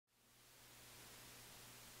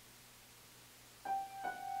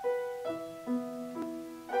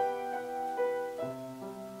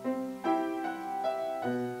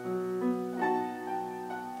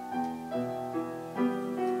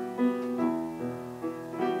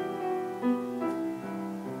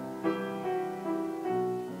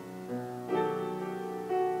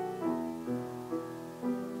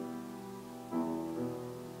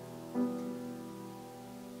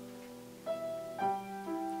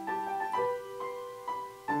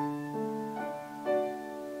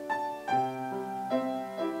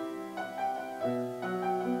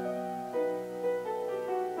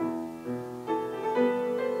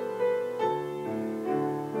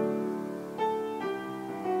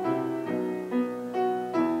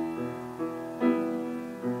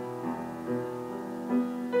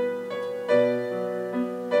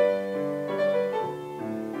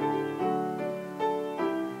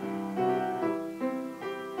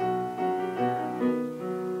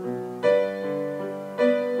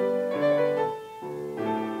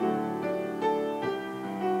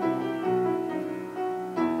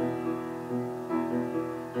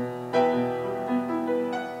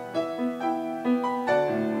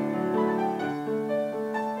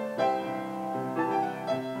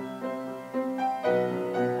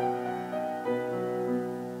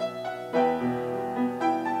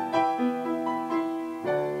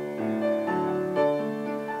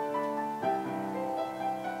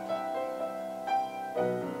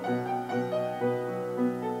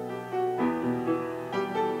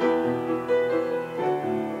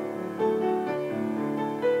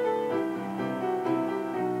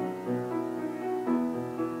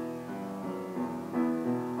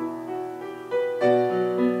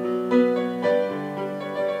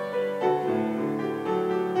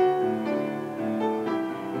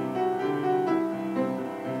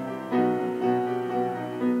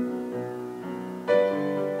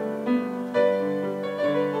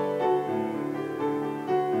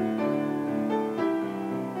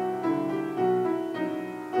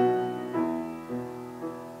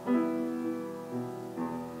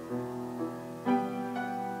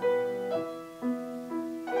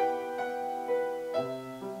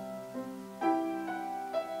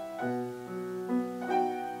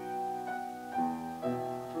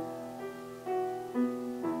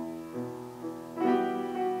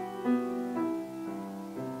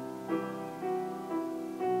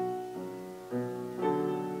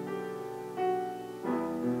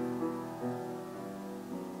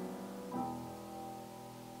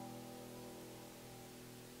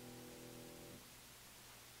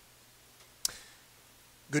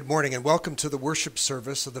Good morning and welcome to the worship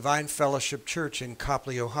service of the Vine Fellowship Church in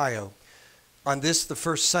Copley, Ohio, on this, the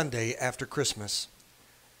first Sunday after Christmas.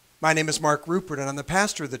 My name is Mark Rupert and I'm the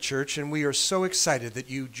pastor of the church, and we are so excited that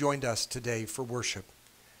you joined us today for worship.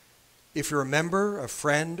 If you're a member, a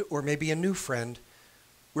friend, or maybe a new friend,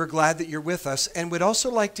 we're glad that you're with us and would also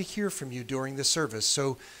like to hear from you during the service,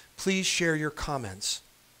 so please share your comments.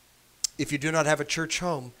 If you do not have a church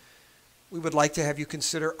home, we would like to have you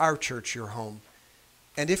consider our church your home.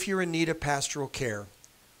 And if you're in need of pastoral care,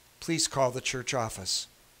 please call the church office.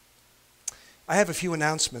 I have a few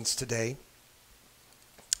announcements today.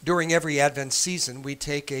 During every Advent season, we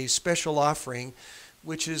take a special offering,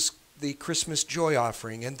 which is the Christmas Joy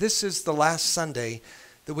Offering. And this is the last Sunday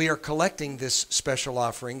that we are collecting this special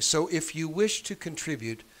offering. So if you wish to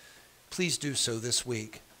contribute, please do so this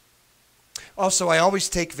week. Also, I always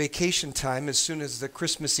take vacation time as soon as the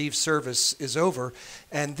Christmas Eve service is over,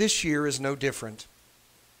 and this year is no different.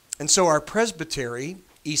 And so our presbytery,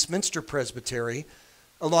 Eastminster Presbytery,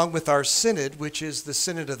 along with our synod, which is the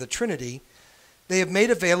Synod of the Trinity, they have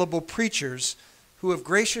made available preachers who have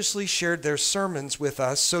graciously shared their sermons with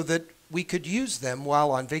us so that we could use them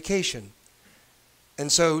while on vacation.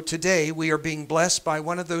 And so today we are being blessed by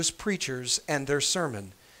one of those preachers and their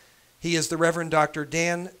sermon. He is the Reverend Dr.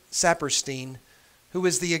 Dan Saperstein, who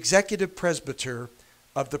is the executive presbyter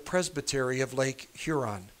of the Presbytery of Lake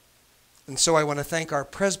Huron. And so I want to thank our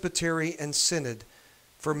presbytery and synod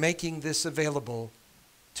for making this available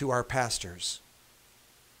to our pastors.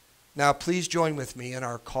 Now please join with me in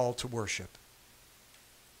our call to worship.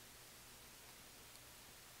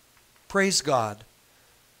 Praise God,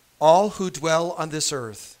 all who dwell on this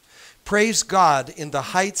earth. Praise God in the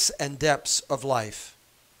heights and depths of life.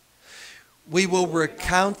 We will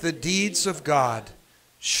recount the deeds of God.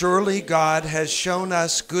 Surely God has shown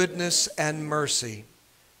us goodness and mercy.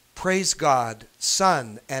 Praise God,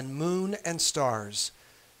 sun and moon and stars.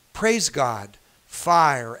 Praise God,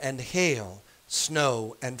 fire and hail,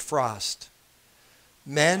 snow and frost.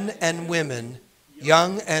 Men and women,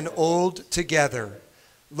 young and old together,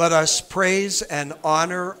 let us praise and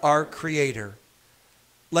honor our Creator.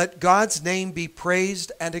 Let God's name be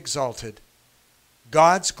praised and exalted.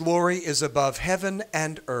 God's glory is above heaven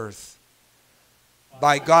and earth.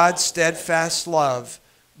 By God's steadfast love,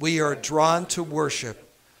 we are drawn to worship.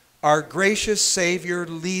 Our gracious Savior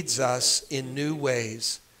leads us in new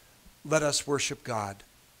ways. Let us worship God.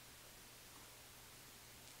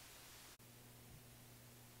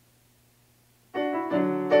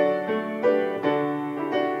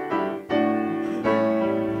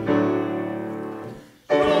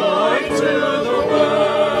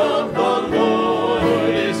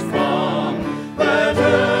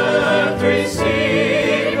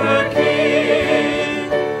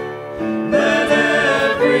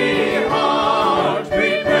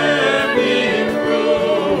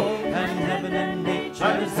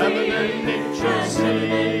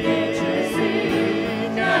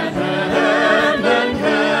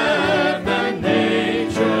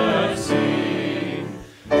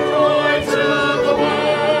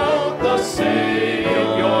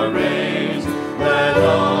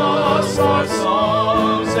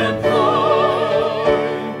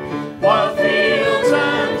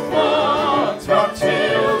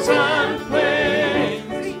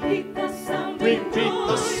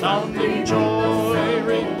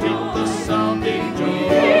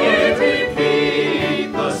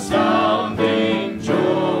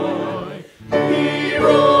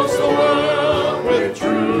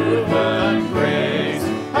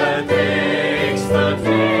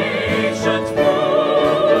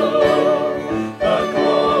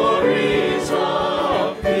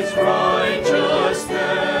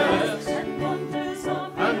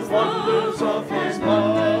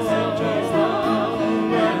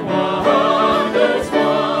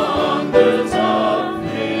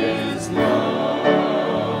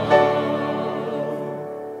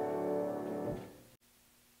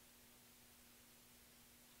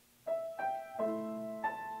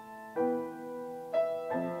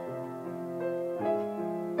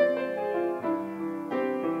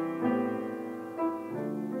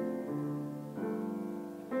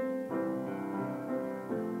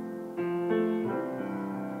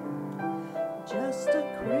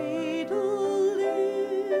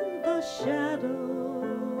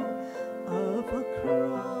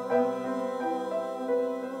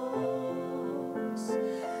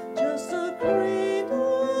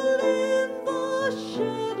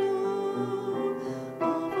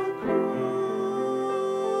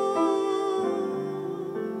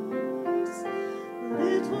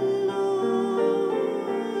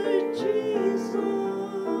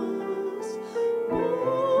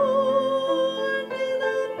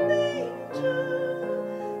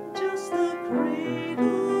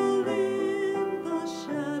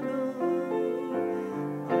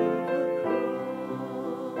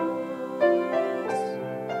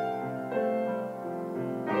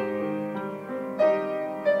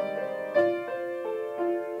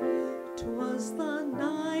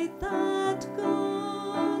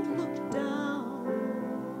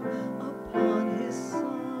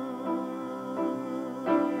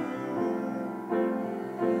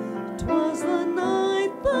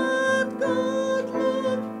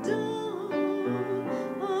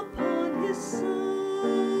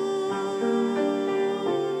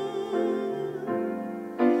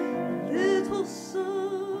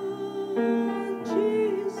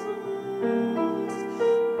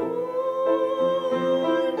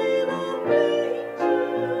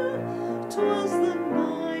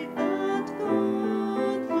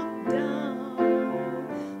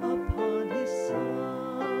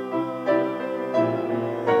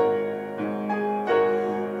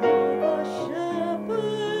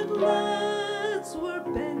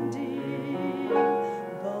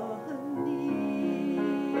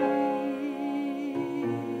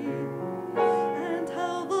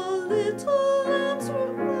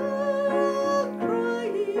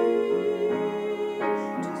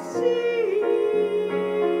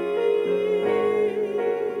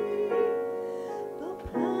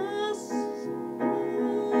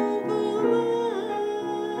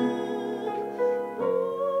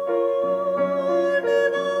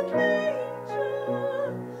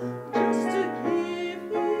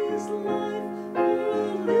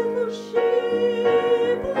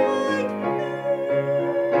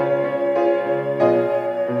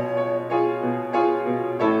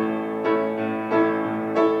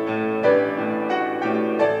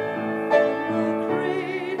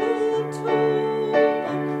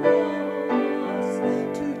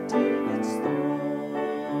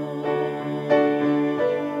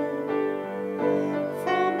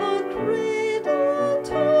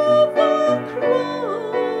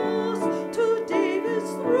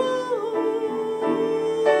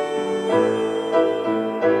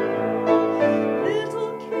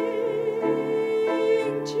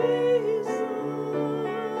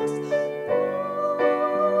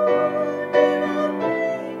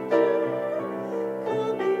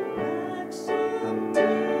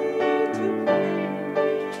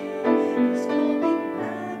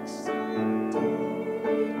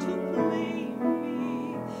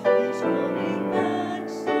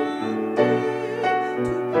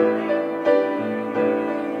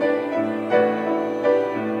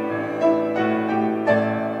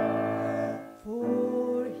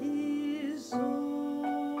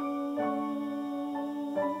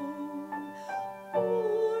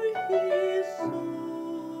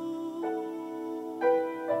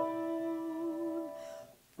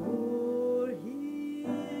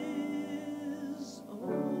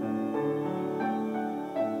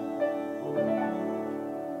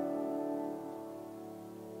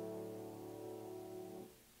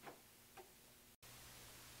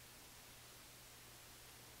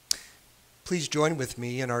 please join with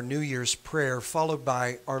me in our New Year's prayer, followed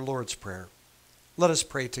by our Lord's Prayer. Let us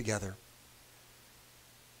pray together.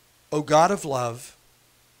 O God of love,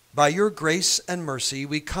 by your grace and mercy,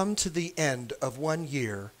 we come to the end of one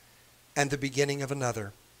year and the beginning of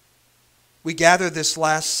another. We gather this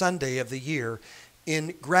last Sunday of the year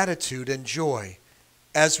in gratitude and joy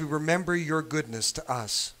as we remember your goodness to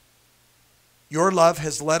us. Your love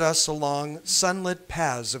has led us along sunlit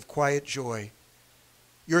paths of quiet joy.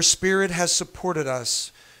 Your Spirit has supported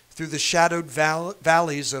us through the shadowed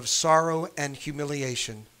valleys of sorrow and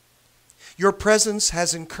humiliation. Your presence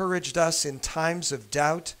has encouraged us in times of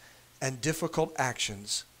doubt and difficult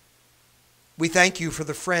actions. We thank you for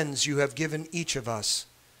the friends you have given each of us,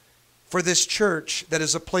 for this church that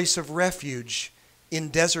is a place of refuge in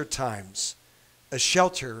desert times, a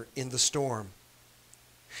shelter in the storm.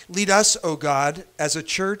 Lead us, O God, as a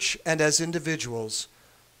church and as individuals,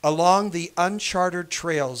 along the uncharted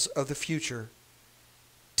trails of the future.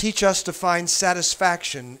 Teach us to find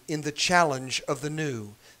satisfaction in the challenge of the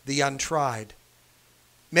new, the untried.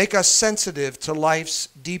 Make us sensitive to life's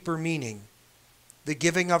deeper meaning, the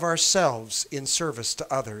giving of ourselves in service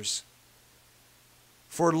to others.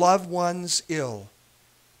 For loved ones ill,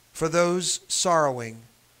 for those sorrowing,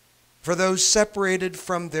 for those separated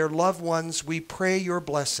from their loved ones, we pray your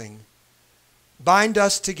blessing. Bind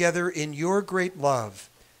us together in your great love.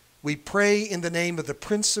 We pray in the name of the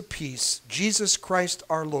Prince of Peace, Jesus Christ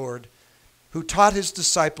our Lord, who taught his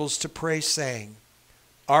disciples to pray, saying,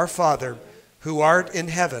 Our Father, who art in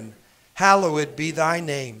heaven, hallowed be thy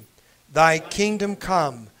name. Thy kingdom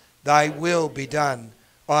come, thy will be done,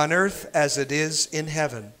 on earth as it is in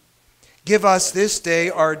heaven. Give us this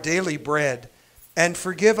day our daily bread, and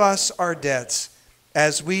forgive us our debts,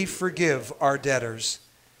 as we forgive our debtors.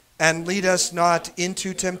 And lead us not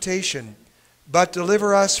into temptation, but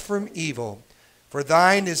deliver us from evil. For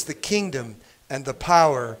thine is the kingdom, and the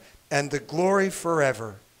power, and the glory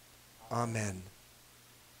forever. Amen.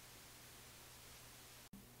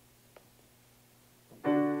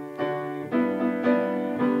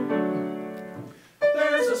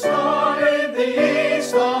 There's a star in the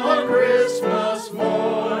east on Christmas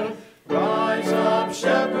morn. Rise up,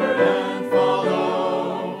 shepherd, and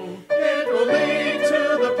follow. It will lead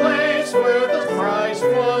to the place where the Christ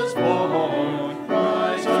was born.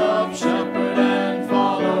 Rise up, shepherd, and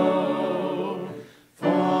follow.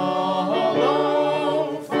 Follow,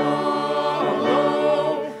 follow.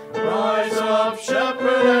 Rise up,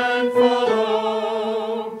 shepherd, and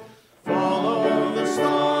follow. Follow the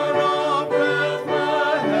star of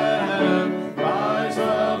Bethlehem. Rise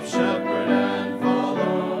up, shepherd, and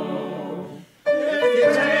follow. If you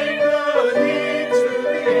take good heed to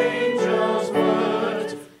the angel's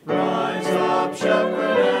words, rise up,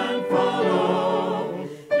 shepherd, and follow.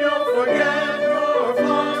 You'll forget your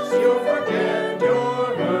flocks, you'll forget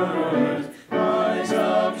your herds. Rise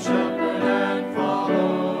up, shepherd, and follow.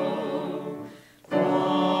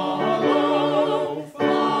 Follow,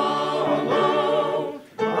 follow.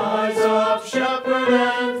 Rise up, shepherd,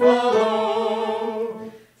 and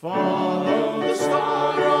follow. Follow the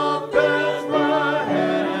star of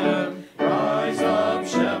Bethlehem. Rise up,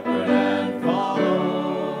 shepherd, and follow.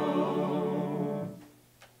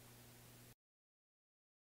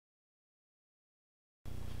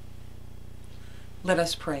 Let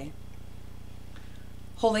us pray.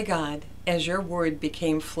 Holy God, as your word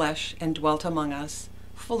became flesh and dwelt among us,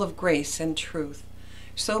 full of grace and truth,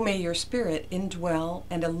 so may your Spirit indwell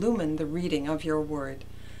and illumine the reading of your word,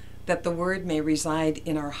 that the word may reside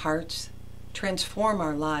in our hearts, transform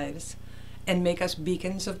our lives, and make us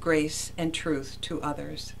beacons of grace and truth to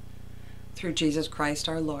others. Through Jesus Christ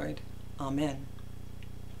our Lord. Amen.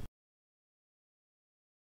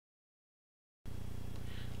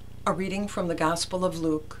 A reading from the Gospel of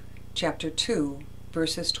Luke, chapter 2,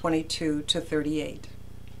 verses 22 to 38.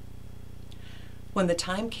 When the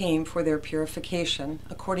time came for their purification,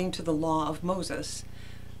 according to the law of Moses,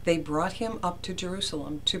 they brought him up to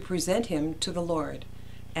Jerusalem to present him to the Lord.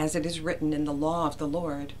 As it is written in the law of the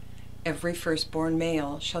Lord, every firstborn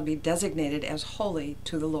male shall be designated as holy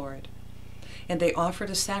to the Lord. And they offered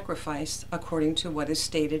a sacrifice according to what is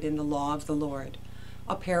stated in the law of the Lord,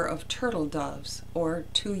 a pair of turtle doves or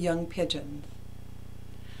 2 young pigeons.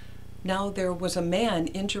 Now there was a man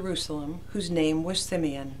in Jerusalem whose name was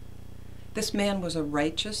Simeon. This man was a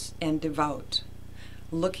righteous and devout,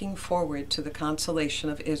 looking forward to the consolation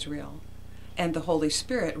of Israel, and the Holy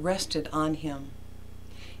Spirit rested on him.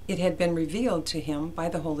 It had been revealed to him by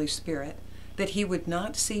the Holy Spirit that he would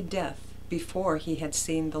not see death before he had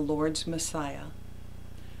seen the Lord's Messiah.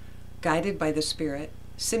 Guided by the Spirit,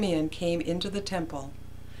 Simeon came into the temple,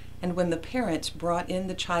 And when the parents brought in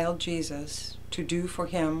the child Jesus to do for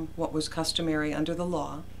him what was customary under the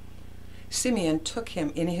law, Simeon took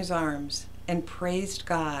him in his arms and praised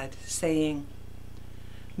God, saying,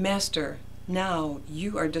 "Master, now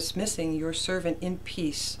you are dismissing your servant in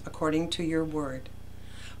peace according to your word.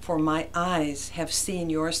 For my eyes have seen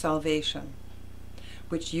your salvation,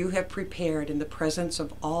 which you have prepared in the presence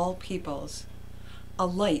of all peoples, a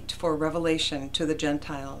light for revelation to the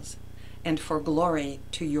Gentiles, and for glory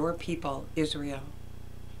to your people Israel."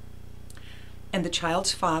 And the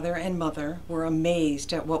child's father and mother were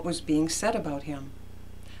amazed at what was being said about him.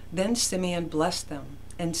 Then Simeon blessed them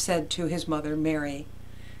and said to his mother Mary,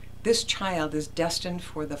 "This child is destined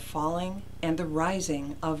for the falling and the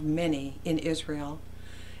rising of many in Israel,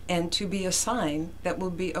 and to be a sign that will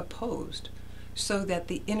be opposed, so that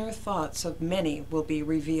the inner thoughts of many will be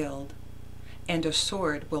revealed, and a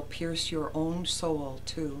sword will pierce your own soul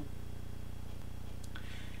too."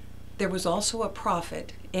 There was also a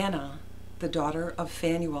prophet, Anna, the daughter of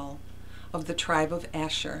Phanuel, of the tribe of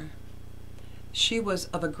Asher. She was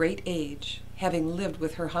of a great age, having lived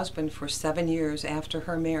with her husband for 7 years after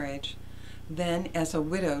her marriage, then as a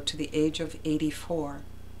widow to the age of 84.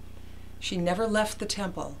 She never left the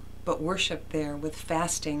temple, but worshipped there with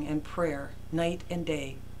fasting and prayer night and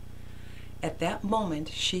day. At that moment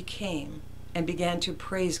she came and began to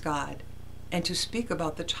praise God and to speak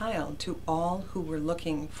about the child to all who were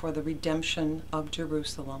looking for the redemption of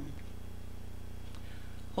Jerusalem.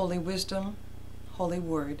 Holy wisdom, holy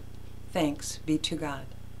word, thanks be to God.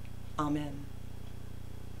 Amen.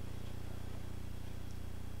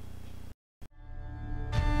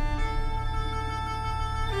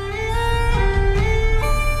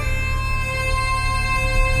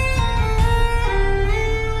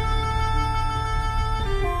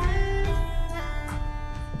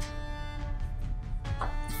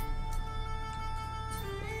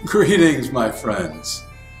 Greetings, my friends.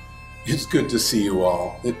 It's good to see you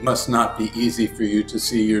all. It must not be easy for you to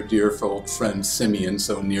see your dear old friend Simeon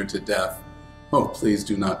so near to death. Oh, please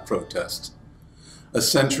do not protest. A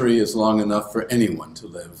century is long enough for anyone to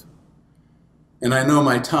live. And I know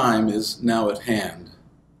my time is now at hand.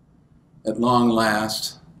 At long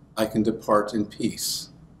last, I can depart in peace.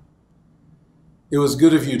 It was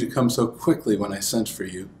good of you to come so quickly when I sent for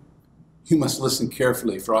you. You must listen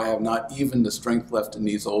carefully, for I have not even the strength left in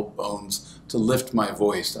these old bones to lift my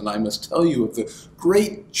voice, and I must tell you of the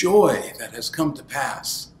great joy that has come to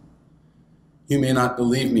pass. You may not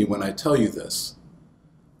believe me when I tell you this,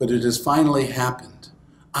 but it has finally happened.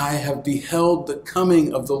 I have beheld the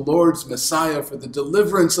coming of the Lord's Messiah for the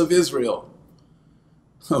deliverance of Israel.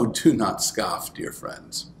 Oh, do not scoff, dear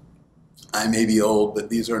friends. I may be old, but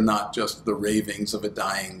these are not just the ravings of a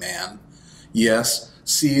dying man. Yes,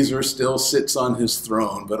 Caesar still sits on his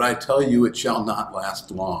throne, but I tell you it shall not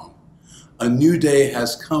last long. A new day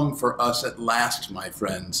has come for us at last, my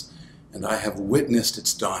friends, and I have witnessed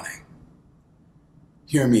its dawning.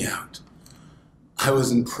 Hear me out. I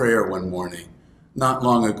was in prayer one morning, not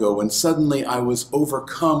long ago, when suddenly I was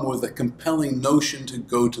overcome with a compelling notion to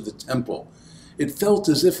go to the temple. It felt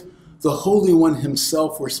as if the Holy One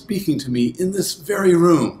himself were speaking to me in this very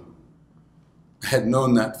room. I had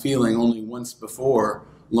known that feeling only once before,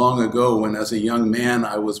 long ago, when as a young man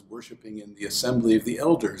I was worshiping in the assembly of the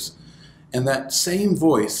elders, and that same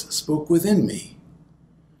voice spoke within me.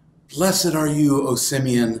 "Blessed are you, O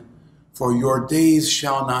Simeon, for your days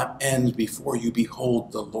shall not end before you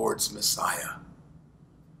behold the Lord's Messiah."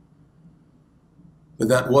 But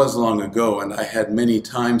that was long ago, and I had many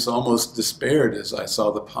times almost despaired as I saw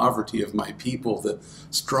the poverty of my people, the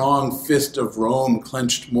strong fist of Rome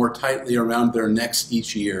clenched more tightly around their necks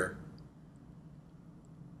each year.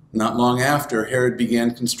 Not long after, Herod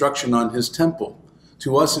began construction on his temple.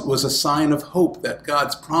 To us, it was a sign of hope that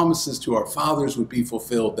God's promises to our fathers would be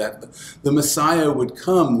fulfilled, that the Messiah would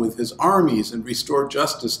come with his armies and restore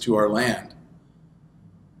justice to our land.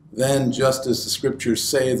 Then, just as the scriptures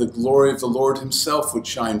say, the glory of the Lord himself would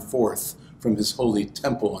shine forth from his holy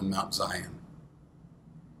temple on Mount Zion.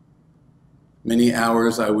 Many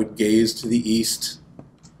hours I would gaze to the east,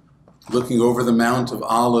 looking over the Mount of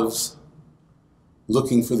Olives,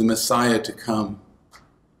 looking for the Messiah to come.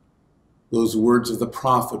 Those words of the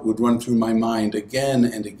prophet would run through my mind again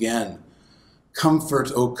and again.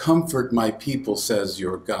 "Comfort, O comfort my people, says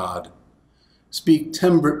your God. Speak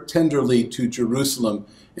tenderly to Jerusalem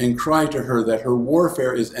and cry to her that her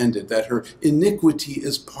warfare is ended, that her iniquity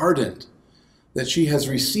is pardoned, that she has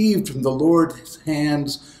received from the Lord's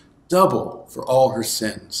hands double for all her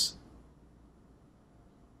sins."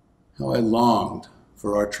 How I longed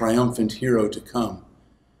for our triumphant hero to come.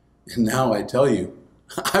 And now I tell you,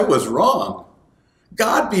 I was wrong.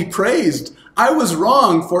 God be praised. I was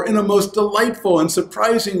wrong, for in a most delightful and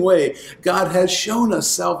surprising way, God has shown us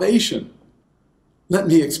salvation. Let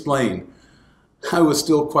me explain. It was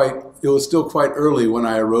still quite early when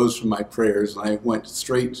I arose from my prayers, and I went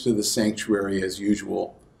straight to the sanctuary as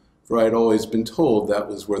usual, for I had always been told that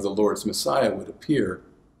was where the Lord's Messiah would appear.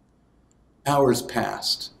 Hours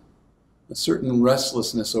passed. A certain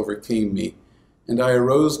restlessness overcame me, and I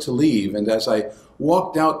arose to leave, and as I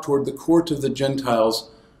walked out toward the court of the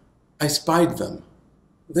Gentiles, I spied them.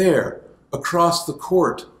 There, across the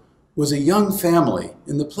court, was a young family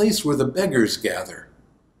in the place where the beggars gather.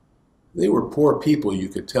 They were poor people, you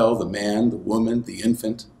could tell, the man, the woman, the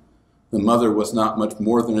infant. The mother was not much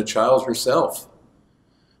more than a child herself.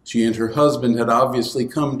 She and her husband had obviously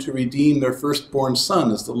come to redeem their firstborn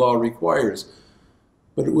son, as the law requires,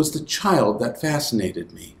 but it was the child that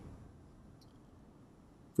fascinated me.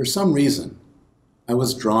 For some reason, I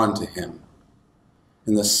was drawn to him,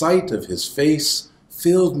 and the sight of his face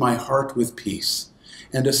filled my heart with peace,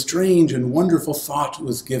 and a strange and wonderful thought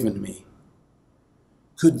was given me.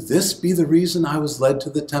 Could this be the reason I was led to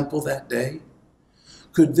the temple that day?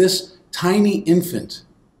 Could this tiny infant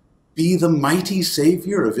be the mighty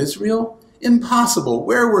Savior of Israel? Impossible.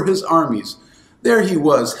 Where were his armies? There he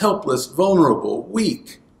was, helpless, vulnerable,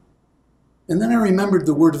 weak. And then I remembered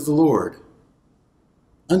the word of the Lord.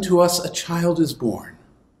 Unto us a child is born.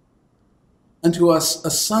 Unto us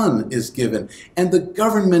a son is given, and the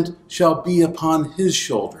government shall be upon his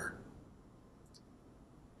shoulder.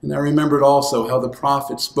 And I remembered also how the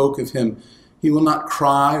prophet spoke of him. He will not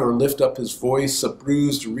cry or lift up his voice, a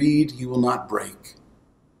bruised reed he will not break.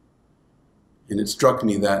 And it struck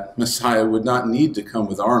me that Messiah would not need to come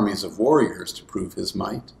with armies of warriors to prove his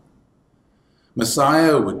might.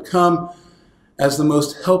 Messiah would come as the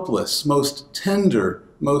most helpless, most tender,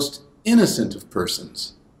 most innocent of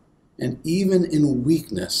persons, and even in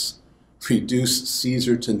weakness, reduce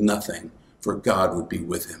Caesar to nothing, for God would be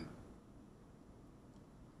with him.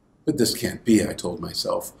 But this can't be, I told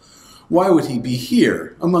myself. Why would he be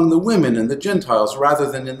here, among the women and the Gentiles, rather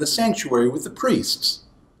than in the sanctuary with the priests?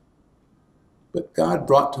 But God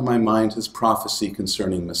brought to my mind his prophecy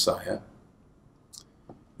concerning Messiah.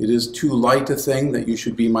 It is too light a thing that you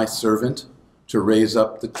should be my servant, to raise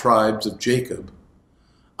up the tribes of Jacob.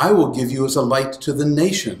 I will give you as a light to the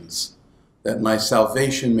nations, that my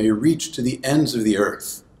salvation may reach to the ends of the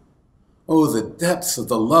earth. Oh, the depths of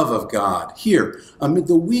the love of God, here, amid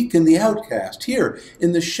the weak and the outcast, here,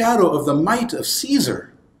 in the shadow of the might of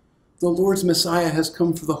Caesar. The Lord's Messiah has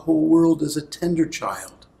come for the whole world as a tender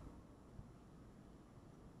child.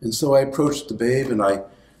 And so I approached the babe, and I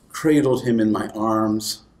cradled him in my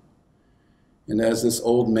arms. And as this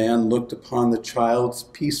old man looked upon the child's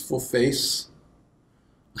peaceful face,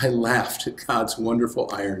 I laughed at God's wonderful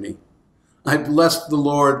irony. I blessed the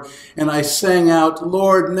Lord, and I sang out,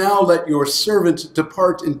 Lord, now let your servant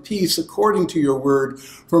depart in peace according to your word,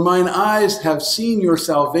 for mine eyes have seen your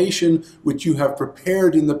salvation, which you have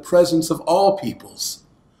prepared in the presence of all peoples,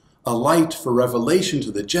 a light for revelation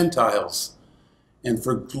to the Gentiles, and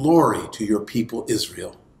for glory to your people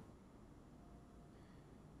Israel.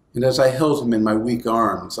 And as I held him in my weak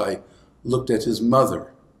arms, I looked at his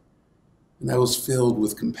mother, and I was filled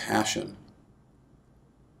with compassion.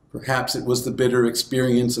 Perhaps it was the bitter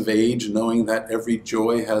experience of age, knowing that every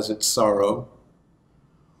joy has its sorrow.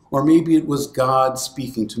 Or maybe it was God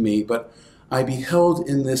speaking to me, but I beheld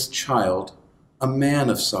in this child a man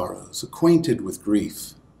of sorrows, acquainted with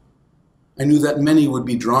grief. I knew that many would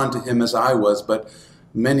be drawn to him as I was, but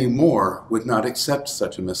many more would not accept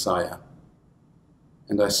such a Messiah.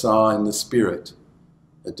 And I saw in the Spirit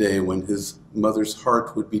a day when his mother's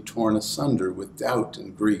heart would be torn asunder with doubt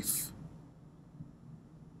and grief.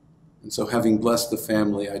 And so, having blessed the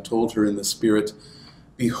family, I told her in the Spirit,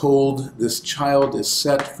 Behold, this child is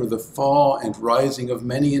set for the fall and rising of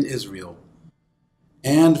many in Israel,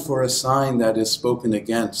 and for a sign that is spoken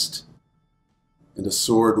against. And a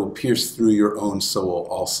sword will pierce through your own soul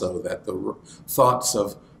also, that the thoughts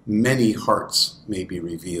of many hearts may be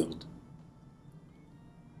revealed.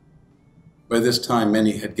 By this time,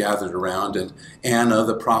 many had gathered around, and Anna,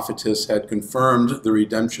 the prophetess, had confirmed the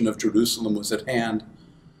redemption of Jerusalem was at hand.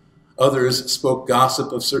 Others spoke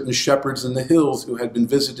gossip of certain shepherds in the hills who had been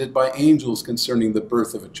visited by angels concerning the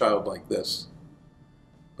birth of a child like this.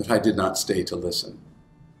 But I did not stay to listen.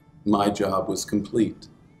 My job was complete.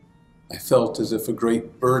 I felt as if a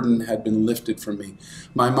great burden had been lifted from me.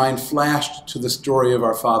 My mind flashed to the story of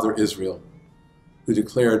our father Israel, who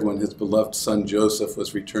declared when his beloved son Joseph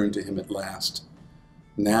was returned to him at last,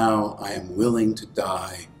 Now I am willing to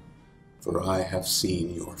die, for I have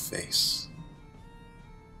seen your face.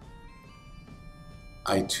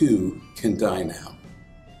 I too can die now.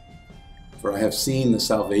 For I have seen the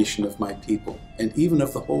salvation of my people, and even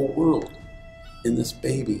of the whole world, in this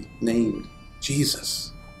baby named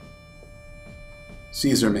Jesus.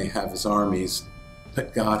 Caesar may have his armies,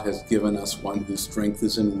 but God has given us one whose strength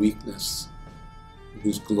is in weakness, and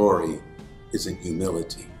whose glory is in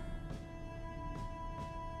humility.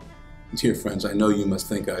 Dear friends, I know you must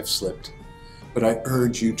think I've slipped, but I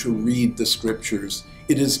urge you to read the scriptures.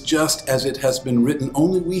 It is just as it has been written,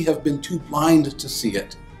 only we have been too blind to see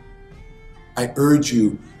it. I urge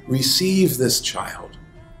you, receive this child,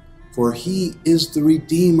 for he is the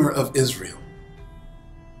Redeemer of Israel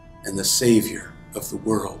and the Savior of the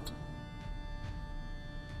world.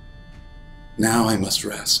 Now I must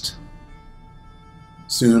rest.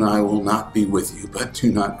 Soon I will not be with you, but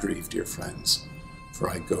do not grieve, dear friends, for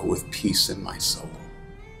I go with peace in my soul.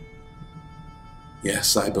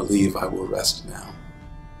 Yes, I believe I will rest now.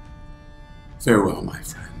 Farewell, my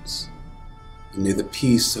friends, and may the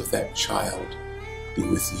peace of that child be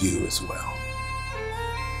with you as well.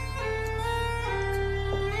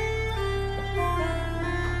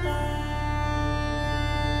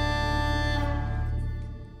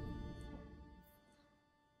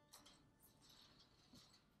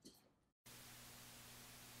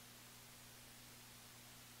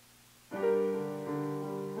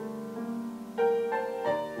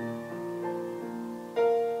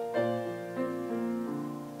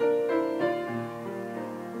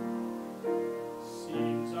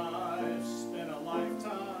 Seems I've spent a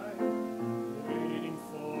lifetime waiting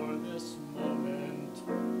for this moment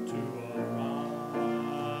to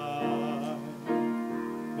arrive.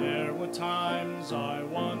 There were times I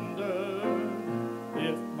wondered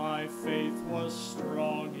if my faith was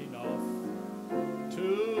strong enough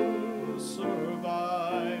to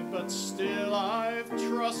survive, but still I've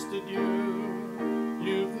trusted you.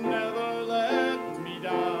 You've never let me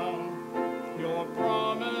down. Your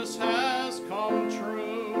promise has come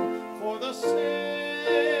true. For the Savior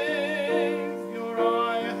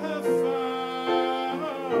I have found.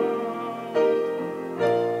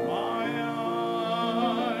 My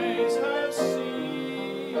eyes have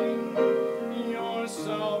seen your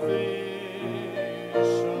salvation.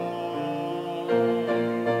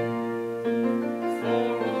 For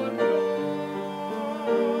what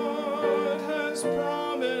God has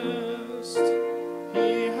promised,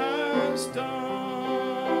 He has done.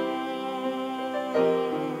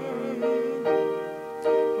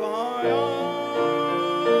 My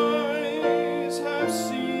eyes have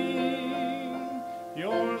seen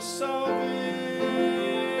your salvation,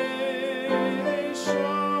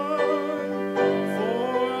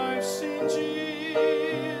 for I've seen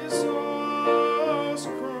Jesus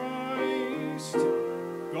Christ,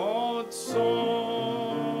 God's Son.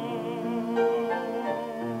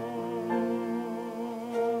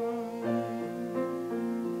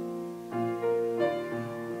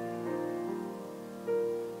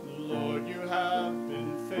 Lord, you have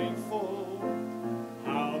been faithful.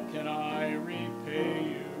 How can I repay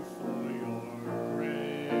you for your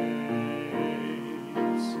grace?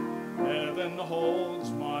 Heaven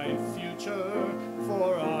holds my future,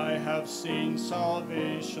 for I have seen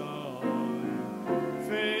salvation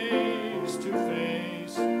face to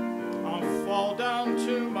face. I'll fall down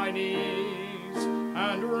to my knees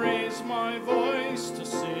and raise my voice to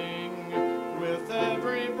sing. With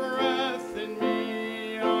every breath in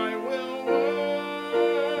me, I will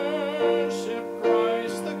worship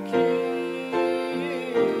Christ the King.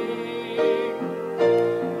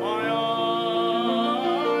 My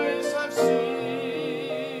eyes have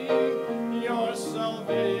seen your salvation.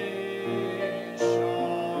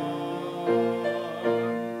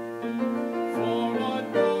 For what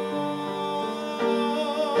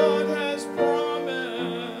God has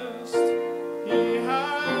promised, He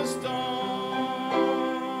has done.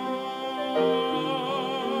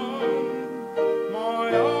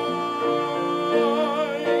 My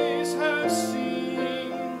eyes have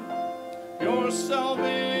seen your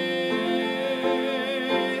salvation,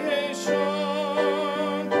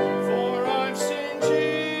 for I've seen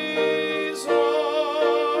Jesus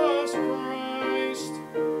Christ,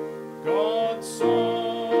 God's Son.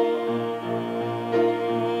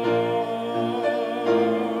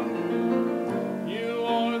 You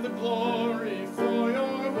are the glory for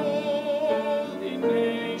your holy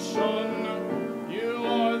nation. You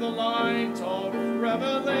are the light of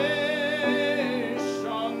revelation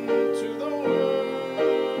to the world.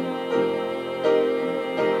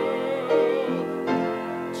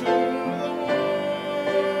 To the world.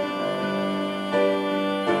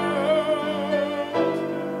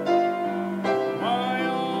 My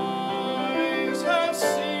eyes have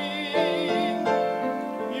seen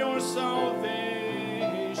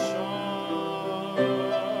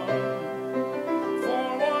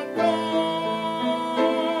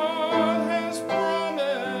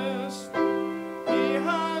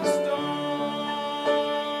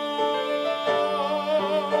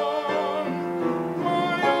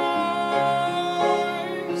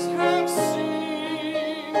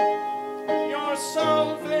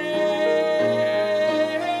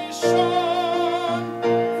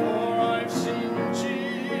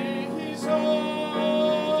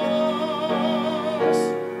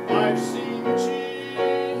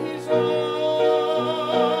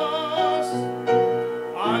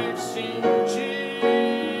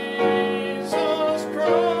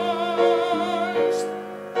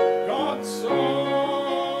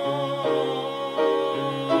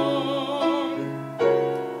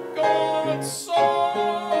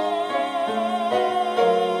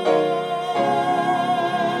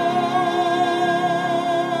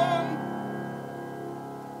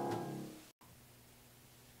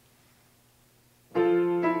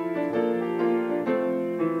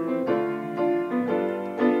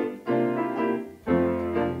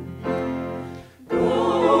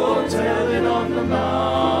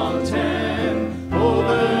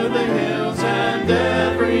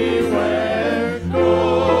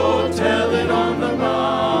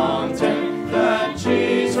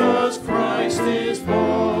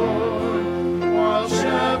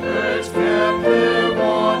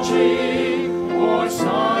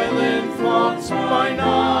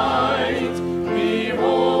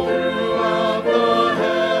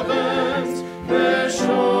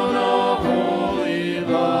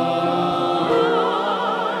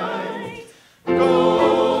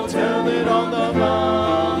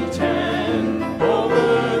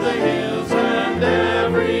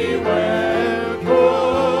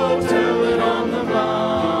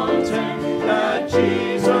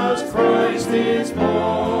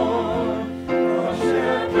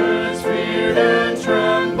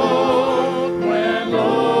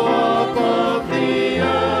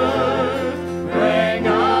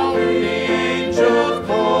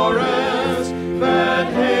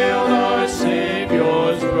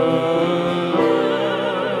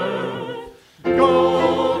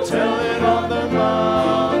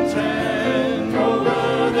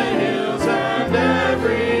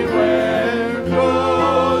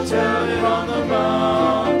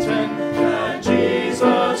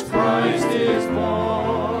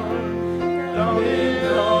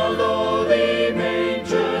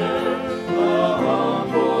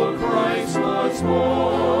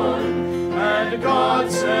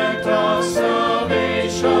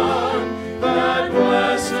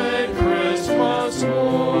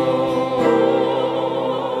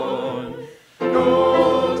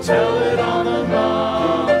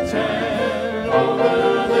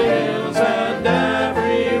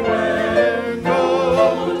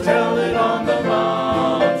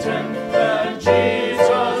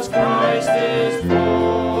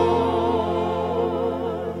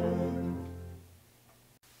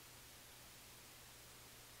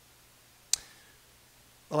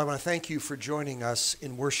Thank you for joining us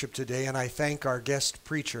in worship today, and I thank our guest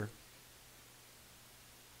preacher.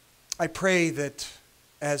 I pray that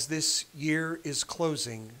as this year is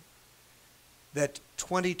closing, that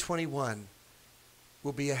 2021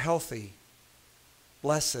 will be a healthy,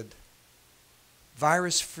 blessed,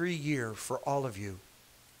 virus-free year for all of you.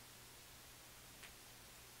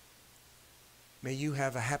 May you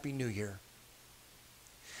have a happy new year.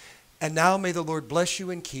 And now may the Lord bless you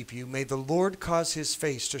and keep you. May the Lord cause his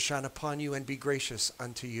face to shine upon you and be gracious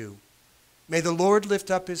unto you. May the Lord lift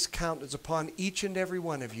up his countenance upon each and every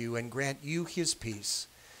one of you and grant you his peace.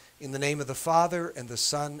 In the name of the Father, and the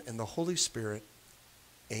Son, and the Holy Spirit,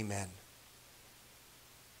 amen.